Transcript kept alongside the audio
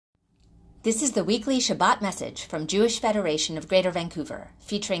This is the weekly Shabbat message from Jewish Federation of Greater Vancouver,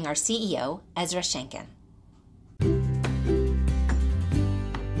 featuring our CEO, Ezra Shenken.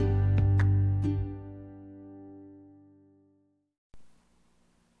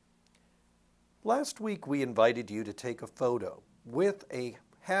 Last week we invited you to take a photo with a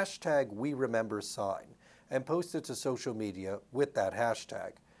hashtag #WeRemember sign and post it to social media with that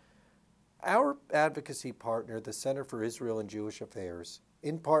hashtag. Our advocacy partner, the Center for Israel and Jewish Affairs,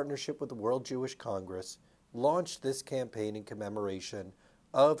 in partnership with the World Jewish Congress, launched this campaign in commemoration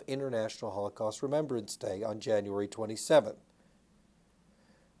of International Holocaust Remembrance Day on January 27th.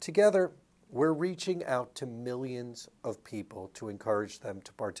 Together, we're reaching out to millions of people to encourage them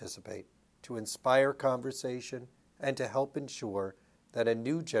to participate, to inspire conversation, and to help ensure that a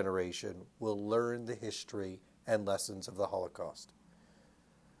new generation will learn the history and lessons of the Holocaust.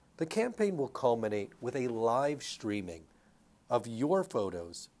 The campaign will culminate with a live streaming of your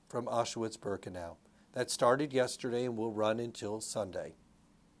photos from Auschwitz-Birkenau that started yesterday and will run until Sunday.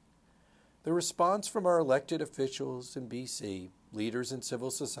 The response from our elected officials in BC, leaders in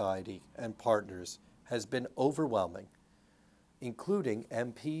civil society, and partners has been overwhelming, including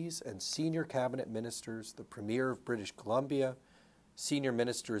MPs and senior cabinet ministers, the Premier of British Columbia, senior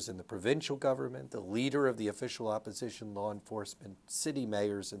ministers in the provincial government, the leader of the official opposition law enforcement, city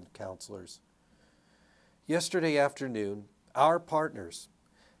mayors and councillors. Yesterday afternoon, our partners,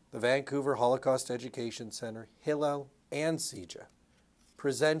 the Vancouver Holocaust Education Center, Hillel, and CIJA,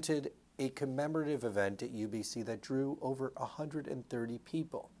 presented a commemorative event at UBC that drew over 130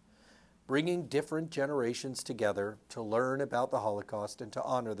 people, bringing different generations together to learn about the Holocaust and to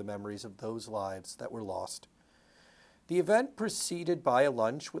honor the memories of those lives that were lost. The event, preceded by a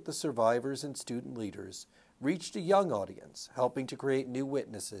lunch with the survivors and student leaders, reached a young audience, helping to create new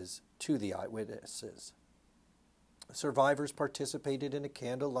witnesses to the eyewitnesses. Survivors participated in a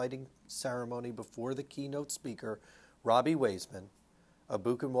candle lighting ceremony before the keynote speaker, Robbie Weisman, a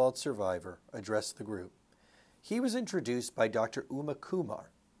Buchenwald survivor, addressed the group. He was introduced by Dr. Uma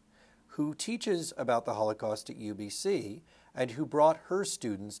Kumar, who teaches about the Holocaust at UBC and who brought her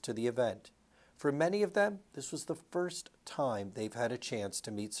students to the event. For many of them, this was the first time they've had a chance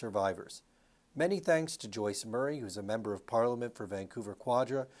to meet survivors. Many thanks to Joyce Murray, who's a member of Parliament for Vancouver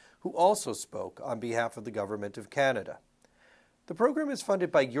Quadra, who also spoke on behalf of the Government of Canada. The program is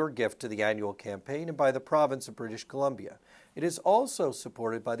funded by your gift to the annual campaign and by the province of British Columbia. It is also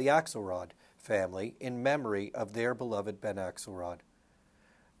supported by the Axelrod family in memory of their beloved Ben Axelrod,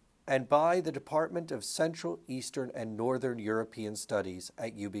 and by the Department of Central, Eastern, and Northern European Studies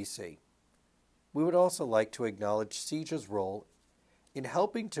at UBC. We would also like to acknowledge CIJA's role in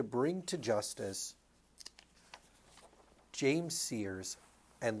helping to bring to justice James Sears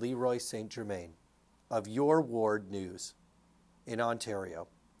and Leroy St. Germain of Your Ward News in Ontario.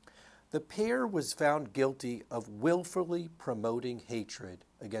 The pair was found guilty of willfully promoting hatred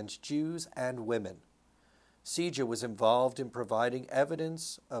against Jews and women. CIJA was involved in providing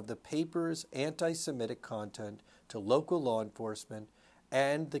evidence of the paper's anti-Semitic content to local law enforcement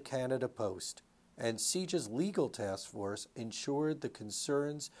and the Canada Post, and CIJA's legal task force ensured the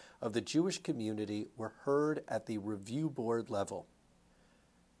concerns of the Jewish community were heard at the review board level.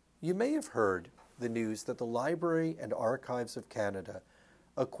 You may have heard the news that the Library and Archives of Canada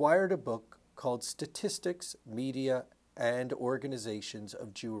acquired a book called Statistics, Media, and Organizations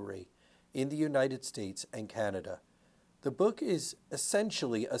of Jewry in the United States and Canada. The book is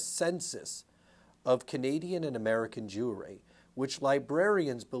essentially a census of Canadian and American Jewry, which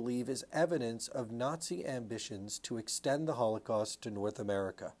librarians believe is evidence of Nazi ambitions to extend the Holocaust to North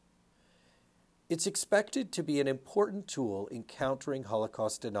America. It's expected to be an important tool in countering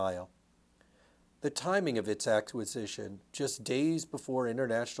Holocaust denial. The timing of its acquisition, just days before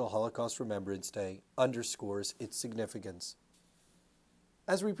International Holocaust Remembrance Day, underscores its significance.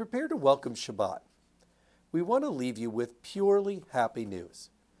 As we prepare to welcome Shabbat, we want to leave you with purely happy news.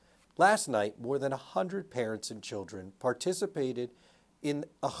 Last night, more than 100 parents and children participated in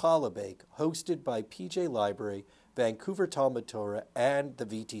a challah bake hosted by PJ Library, Vancouver Talmud Torah, and the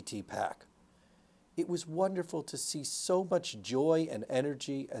VTT PAC. It was wonderful to see so much joy and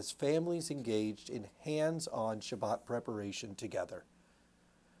energy as families engaged in hands-on Shabbat preparation together.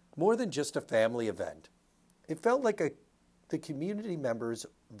 More than just a family event, it felt like the community members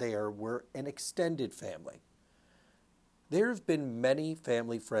there were an extended family. There have been many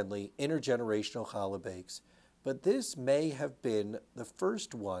family-friendly, intergenerational challah bakes, but this may have been the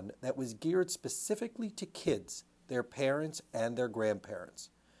first one that was geared specifically to kids, their parents, and their grandparents.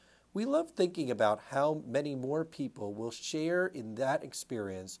 We love thinking about how many more people will share in that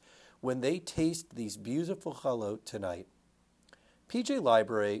experience when they taste these beautiful chalot tonight. PJ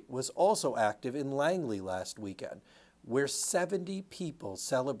Library was also active in Langley last weekend, where 70 people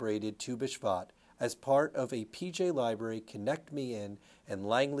celebrated Tu B'Shvat as part of a PJ Library Connect Me In and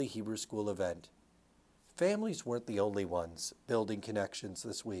Langley Hebrew School event. Families weren't the only ones building connections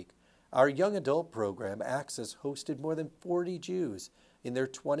this week. Our young adult program, Access, hosted more than 40 Jews in their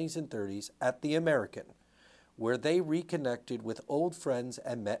 20s and 30s at the American, where they reconnected with old friends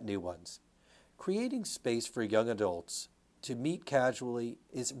and met new ones. Creating space for young adults to meet casually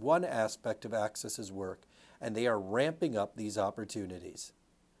is one aspect of Access's work, and they are ramping up these opportunities.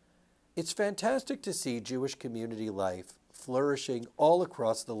 It's fantastic to see Jewish community life flourishing all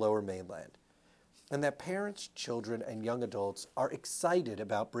across the Lower Mainland, and that parents, children, and young adults are excited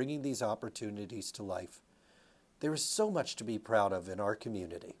about bringing these opportunities to life. There is so much to be proud of in our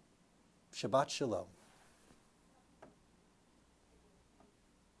community. Shabbat Shalom.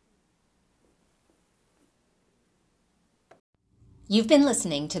 You've been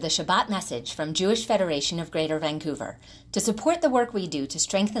listening to the Shabbat message from Jewish Federation of Greater Vancouver. To support the work we do to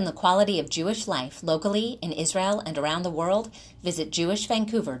strengthen the quality of Jewish life locally, in Israel, and around the world, visit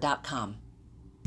jewishvancouver.com.